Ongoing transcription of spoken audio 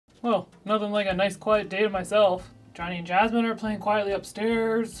Well, nothing like a nice quiet day to myself. Johnny and Jasmine are playing quietly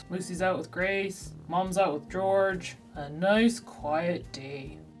upstairs. Lucy's out with Grace. Mom's out with George. A nice quiet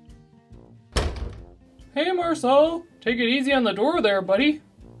day. Hey Marcel, take it easy on the door there, buddy.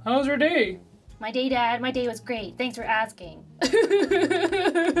 How's your day? My day, Dad. My day was great. Thanks for asking.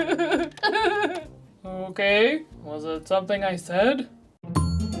 Okay, was it something I said?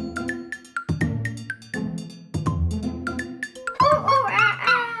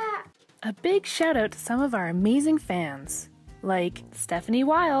 A big shout out to some of our amazing fans, like Stephanie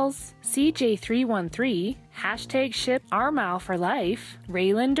Wiles, CJ313, hashtag ship Armal for life,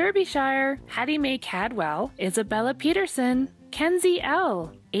 Raylan Derbyshire, Hattie Mae Cadwell, Isabella Peterson, Kenzie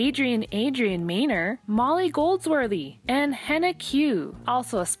L, Adrian Maynor, Molly Goldsworthy, and Henna Q.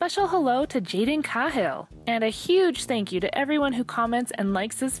 Also a special hello to Jaden Cahill, and a huge thank you to everyone who comments and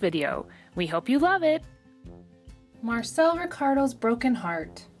likes this video. We hope you love it. Marcel Ricardo's broken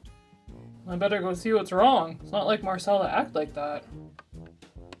heart. I better go see what's wrong. It's not like Marcel to act like that.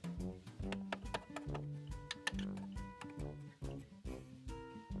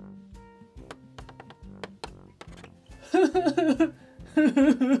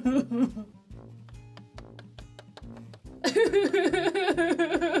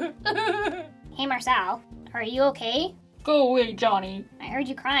 Hey Marcel, are you okay? Go away, Johnny. I heard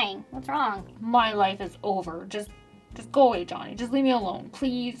you crying. What's wrong? My life is over. Just go away, Johnny. Just leave me alone,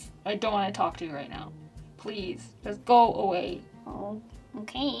 please. I don't want to talk to you right now. Please, just go away. Oh,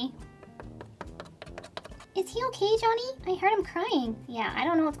 okay. Is he okay, Johnny? I heard him crying. Yeah, I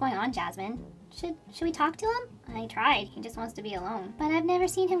don't know what's going on, Jasmine. Should we talk to him? I tried. He just wants to be alone. But I've never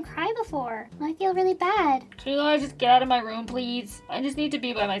seen him cry before. I feel really bad. Can I just get out of my room, please? I just need to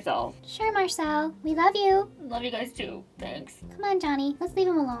be by myself. Sure, Marcel. We love you. Love you guys too. Thanks. Come on, Johnny. Let's leave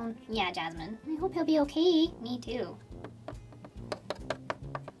him alone. Yeah, Jasmine. I hope he'll be okay. Me too.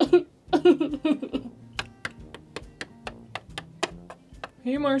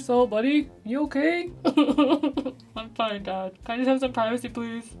 Hey Marcel, buddy. You okay? I'm fine, Dad. Can I just have some privacy,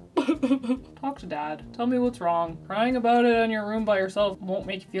 please? Talk to Dad. Tell me what's wrong. Crying about it in your room by yourself won't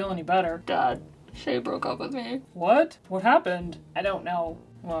make you feel any better. Dad, Shae broke up with me. What? What happened? I don't know.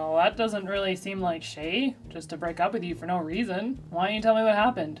 Well, that doesn't really seem like Shae, just to break up with you for no reason. Why don't you tell me what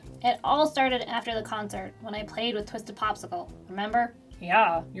happened? It all started after the concert when I played with Twisted Popsicle. Remember?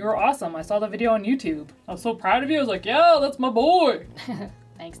 Yeah, you were awesome. I saw the video on YouTube. I was so proud of you. I was like, yeah, that's my boy.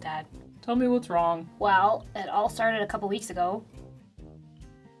 Thanks, Dad. Tell me what's wrong. Well, it all started a couple weeks ago.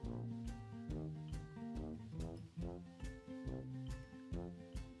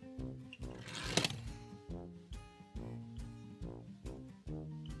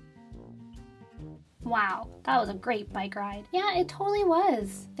 Wow, that was a great bike ride. Yeah, it totally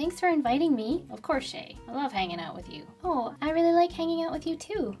was. Thanks for inviting me. Of course, Shae. I love hanging out with you. Oh, I really like hanging out with you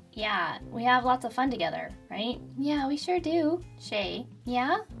too. Yeah, we have lots of fun together, right? Yeah, we sure do. Shae.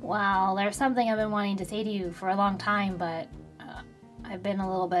 Yeah? Well, there's something I've been wanting to say to you for a long time, but I've been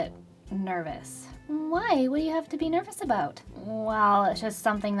a little bit nervous. Why? What do you have to be nervous about? Well, it's just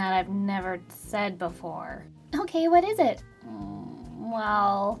something that I've never said before. Okay, what is it?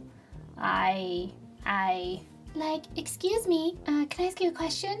 Well, Like, excuse me, can I ask you a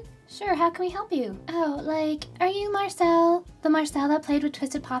question? Sure, how can we help you? Oh, like, are you Marcel? The Marcel that played with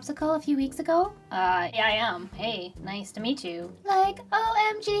Twisted Popsicle a few weeks ago? Yeah, I am. Hey, nice to meet you. Like,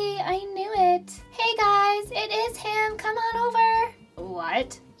 OMG, I knew it. Hey guys, it is him, come on over.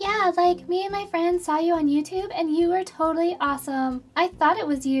 What? Yeah, like, me and my friends saw you on YouTube and you were totally awesome. I thought it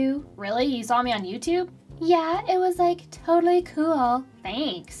was you. Really? You saw me on YouTube? Yeah, it was like totally cool.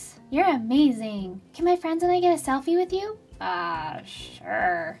 Thanks. You're amazing. Can my friends and I get a selfie with you?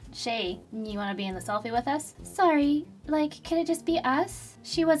 Sure. Shae, you want to be in the selfie with us? Sorry, like, can it just be us?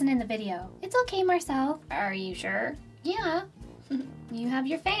 She wasn't in the video. It's okay, Marcel. Are you sure? Yeah. You have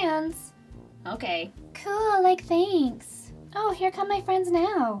your fans. Okay. Cool, like, thanks. Oh, here come my friends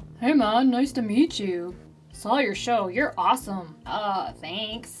now. Hey man, nice to meet you. Saw your show. You're awesome.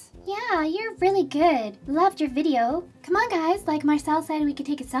 Thanks. Yeah, you're really good. Loved your video. Come on, guys. Like Marcel said, we could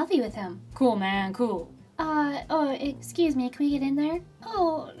take a selfie with him. Cool, man. Cool. Oh, excuse me. Can we get in there?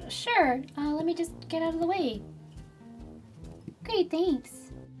 Oh, sure. Let me just get out of the way. Great,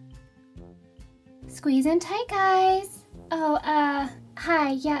 thanks. Squeeze in tight, guys. Oh,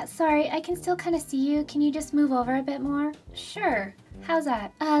 hi. Yeah, sorry. I can still kind of see you. Can you just move over a bit more? Sure. How's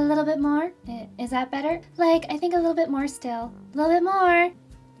that? A little bit more? Is that better? Like, I think a little bit more still. A little bit more.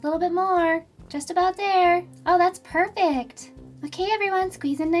 A little bit more. Just about there. Oh, that's perfect. Okay, everyone,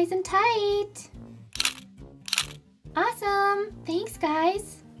 squeeze in nice and tight. Awesome. Thanks,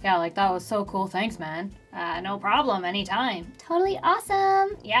 guys. Yeah, like that was so cool. Thanks, man. No problem. Anytime. Totally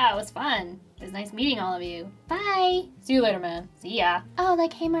awesome. Yeah, it was fun. It was nice meeting all of you. Bye. See you later, man. See ya. Oh,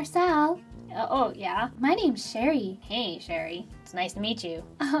 like, hey, Marcel. Oh, yeah? My name's Sherry. Hey, Sherry. It's nice to meet you.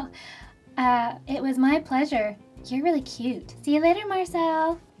 Oh, it was my pleasure. You're really cute. See you later,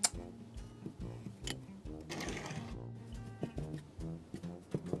 Marcel.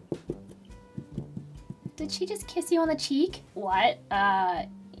 Did she just kiss you on the cheek? What?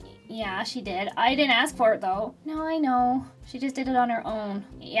 Yeah, she did. I didn't ask for it, though. No, I know. She just did it on her own.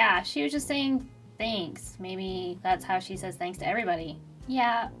 Yeah, she was just saying thanks. Maybe that's how she says thanks to everybody.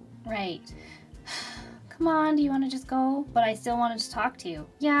 Yeah, right. Come on, do you want to just go? But I still wanted to talk to you.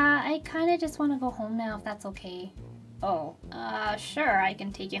 Yeah, I kind of just want to go home now, if that's okay. Oh, sure, I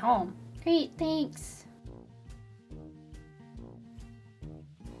can take you home. Great, thanks.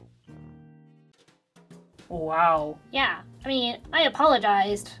 Wow. Yeah, I mean, I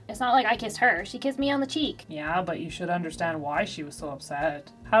apologized. It's not like I kissed her. She kissed me on the cheek. Yeah, but you should understand why she was so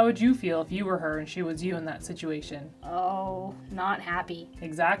upset. How would you feel if you were her and she was you in that situation? Oh, not happy.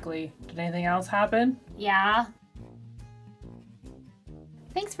 Exactly. Did anything else happen? Yeah.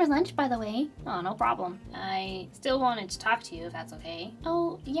 Thanks for lunch, by the way. Oh, no problem. I still wanted to talk to you, if that's okay.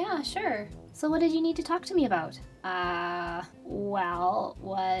 Oh, yeah, sure. So what did you need to talk to me about? Well,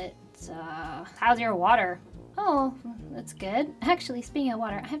 how's your water? Oh, that's good. Actually, speaking of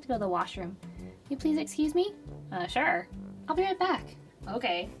water, I have to go to the washroom. You please excuse me? Sure. I'll be right back.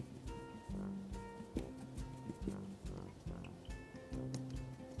 Okay.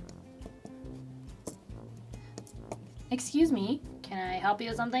 Excuse me, Can I help you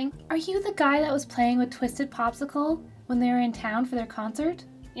with something? are you the guy that was playing with Twisted Popsicle when they were in town for their concert?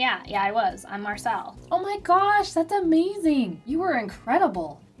 Yeah, I was. I'm Marcel. Oh my gosh, that's amazing! You were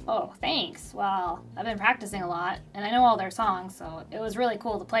incredible. Oh, thanks. Well, I've been practicing a lot, and I know all their songs, so it was really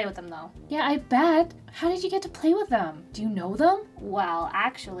cool to play with them, though. Yeah, I bet. How did you get to play with them? Do you know them? Well,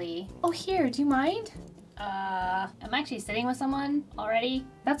 actually, Oh, here, do you mind? I'm actually sitting with someone already.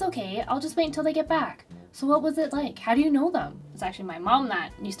 That's okay, I'll just wait until they get back. So what was it like? How do you know them? It's actually my mom that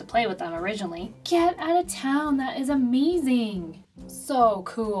used to play with them originally. Get out of town, that is amazing. So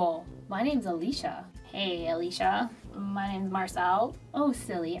cool. My name's Alicia. Hey, Alicia. My name's Marcel. Oh,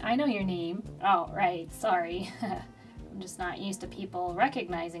 silly, I know your name. Oh, right. Sorry. I'm just not used to people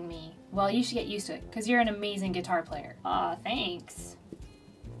recognizing me. Well, you should get used to it, because you're an amazing guitar player. Aw, thanks.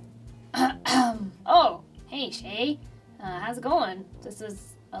 Oh, hey, Shae. How's it going? This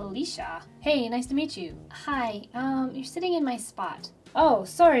is Alicia. Hey, nice to meet you. Hi, you're sitting in my spot. Oh,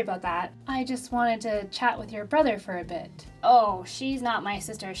 sorry about that. I just wanted to chat with your brother for a bit. Oh, she's not my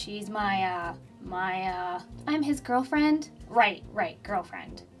sister. She's my I'm his girlfriend. right,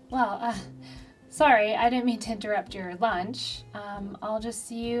 girlfriend. Well, sorry, I didn't mean to interrupt your lunch. I'll just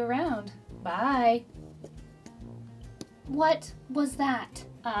see you around. Bye. What was that?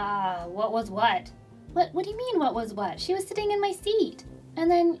 What was what? What do you mean, what was what? She was sitting in my seat. And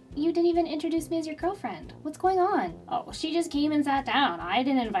then you didn't even introduce me as your girlfriend. What's going on? Oh, she just came and sat down. I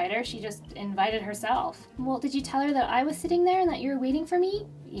didn't invite her. She just invited herself. Well, did you tell her that I was sitting there and that you were waiting for me?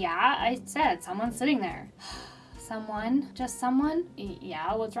 Yeah, I said someone's sitting there. Someone? Just someone?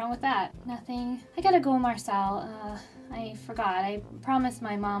 Yeah, what's wrong with that? Nothing. I gotta go, Marcel. I forgot. I promised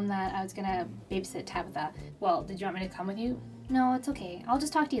my mom that I was gonna babysit Tabitha. Well, did you want me to come with you? No, it's okay. I'll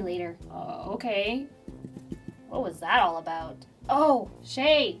just talk to you later. Okay. What was that all about? Oh,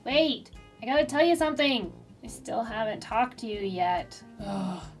 Shae, wait. I gotta tell you something. I still haven't talked to you yet.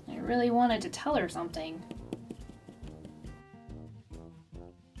 Ugh, I really wanted to tell her something.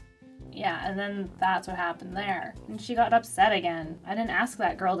 Yeah, and then that's what happened there. And she got upset again. I didn't ask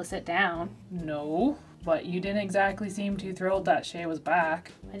that girl to sit down. No, but you didn't exactly seem too thrilled that Shae was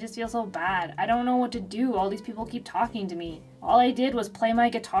back. I just feel so bad. I don't know what to do. All these people keep talking to me. All I did was play my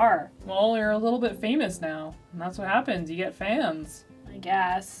guitar. Well, you're a little bit famous now, and that's what happens. You get fans. I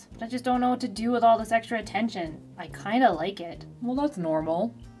guess. But I just don't know what to do with all this extra attention. I kinda like it. Well, that's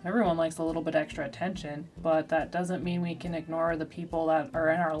normal. Everyone likes a little bit extra attention, but that doesn't mean we can ignore the people that are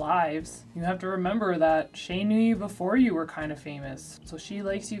in our lives. You have to remember that Shae knew you before you were kind of famous, so she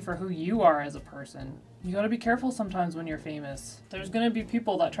likes you for who you are as a person. You gotta be careful sometimes when you're famous. There's gonna be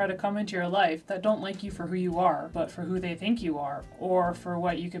people that try to come into your life that don't like you for who you are, but for who they think you are, or for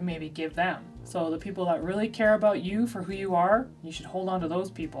what you can maybe give them. So the people that really care about you for who you are, you should hold on to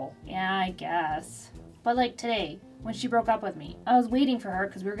those people. Yeah, I guess. But like today, when she broke up with me, I was waiting for her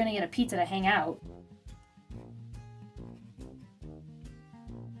because we were gonna get a pizza to hang out.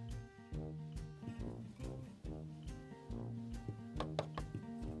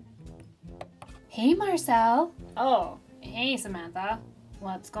 Hey, Marcel. Oh, hey Samantha.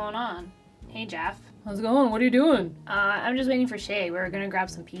 What's going on? Hey, Jeff. How's it going? What are you doing? I'm just waiting for Shae. We're gonna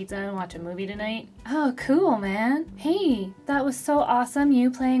grab some pizza and watch a movie tonight. Oh, cool, man. Hey, that was so awesome, you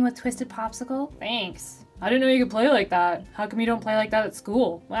playing with Twisted Popsicle. Thanks. I didn't know you could play like that. How come you don't play like that at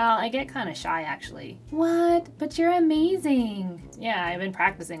school? Well, I get kind of shy, actually. What? But you're amazing. Yeah, I've been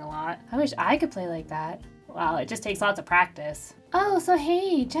practicing a lot. I wish I could play like that. Well, it just takes lots of practice. Oh, so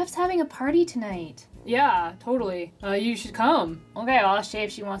hey, Jeff's having a party tonight. Yeah, totally. You should come. Okay, I'll ask Shae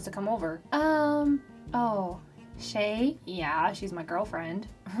if she wants to come over. Oh, Shae? Yeah, she's my girlfriend.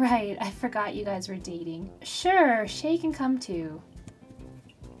 Right, I forgot you guys were dating. Sure, Shae can come too.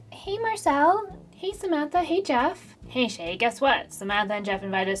 Hey, Marcel. Hey, Samantha. Hey, Jeff. Hey, Shae, guess what? Samantha and Jeff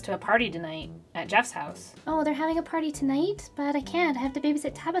invited us to a party tonight at Jeff's house. Oh, they're having a party tonight? But I can't. I have to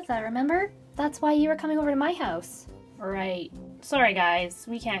babysit Tabitha, remember? That's why you were coming over to my house. Right. Sorry, guys.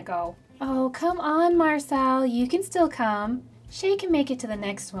 We can't go. Oh, come on, Marcel. You can still come. Shae can make it to the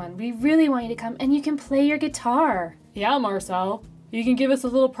next one. We really want you to come, and you can play your guitar. Yeah, Marcel. You can give us a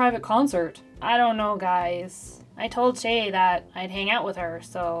little private concert. I don't know, guys. I told Shae that I'd hang out with her,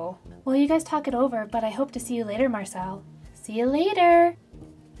 so... Well, you guys talk it over, but I hope to see you later, Marcel. See you later.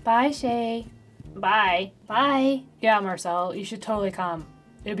 Bye, Shae. Bye. Bye. Yeah, Marcel, you should totally come.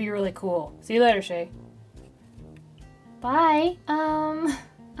 It'd be really cool. See you later, Shae. Bye.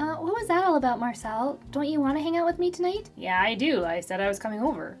 What was that all about, Marcel? Don't you want to hang out with me tonight? Yeah, I do. I said I was coming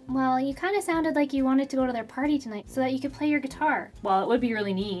over. Well, you kind of sounded like you wanted to go to their party tonight so that you could play your guitar. Well, it would be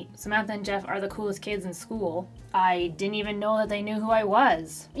really neat. Samantha and Jeff are the coolest kids in school. I didn't even know that they knew who I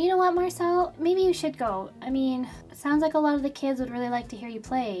was. You know what, Marcel? Maybe you should go. I mean, it sounds like a lot of the kids would really like to hear you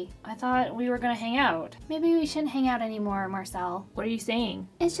play. I thought we were gonna hang out. Maybe we shouldn't hang out anymore, Marcel. What are you saying?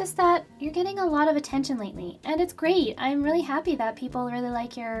 It's just that you're getting a lot of attention lately, and it's great. I'm really happy that people really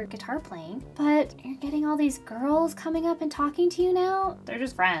like your guitar playing. But you're getting all these girls coming up and talking to you now? They're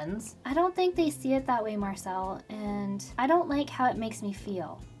just friends. I don't think they see it that way, Marcel, and I don't like how it makes me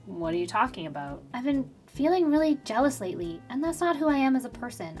feel. What are you talking about? I've been feeling really jealous lately, and that's not who I am as a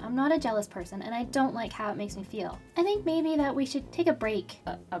person. I'm not a jealous person, and I don't like how it makes me feel. I think maybe that we should take a break.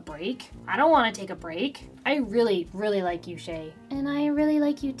 A break? I don't want to take a break. I really, really like you, Shae. And I really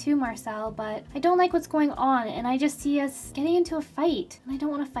like you too, Marcel, but I don't like what's going on, and I just see us getting into a fight, and I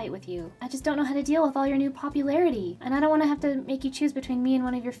don't want to fight with you. I just don't know how to deal with all your new popularity, and I don't want to have to make you choose between me and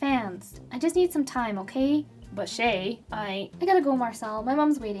one of your fans. I just need some time, okay? But Shae, I gotta go, Marcel. My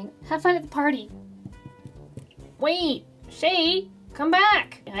mom's waiting. Have fun at the party. Wait! Shae! Come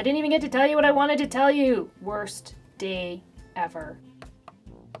back! I didn't even get to tell you what I wanted to tell you. Worst day ever.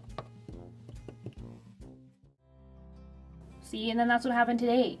 See, and then that's what happened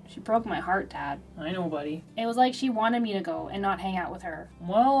today. She broke my heart, Dad. I know, buddy. It was like she wanted me to go and not hang out with her.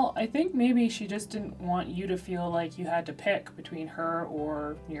 Well, I think maybe she just didn't want you to feel like you had to pick between her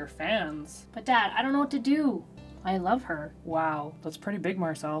or your fans. But Dad, I don't know what to do. I love her. Wow, that's pretty big,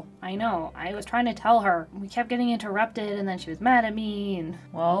 Marcel. I know. I was trying to tell her. We kept getting interrupted and then she was mad at me and...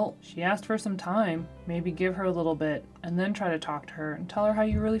 Well, she asked for some time. Maybe give her a little bit and then try to talk to her and tell her how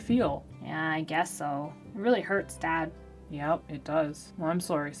you really feel. Yeah, I guess so. It really hurts, Dad. Yep, it does. Well, I'm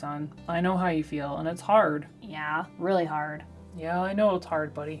sorry, son. I know how you feel, and it's hard. Yeah, really hard. Yeah, I know it's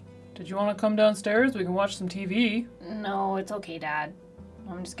hard, buddy. Did you want to come downstairs? We can watch some TV. No, it's okay, Dad.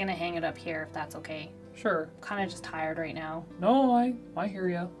 I'm just gonna hang it up here if that's okay. Sure. I'm kinda just tired right now. No, I hear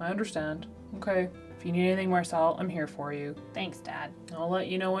you. I understand. Okay. If you need anything, Marcel, I'm here for you. Thanks, Dad. I'll let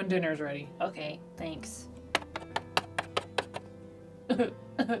you know when dinner's ready. Okay, thanks.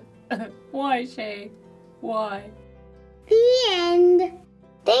 Why, Shae? Why? The end.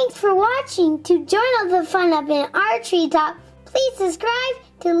 Thanks for watching. To join all the fun up in our treetop, please subscribe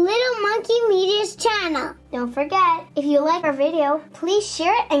to Little Monkey Media's channel. Don't forget, if you like our video, please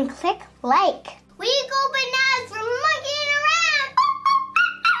share it and click like. We go bananas for Monkey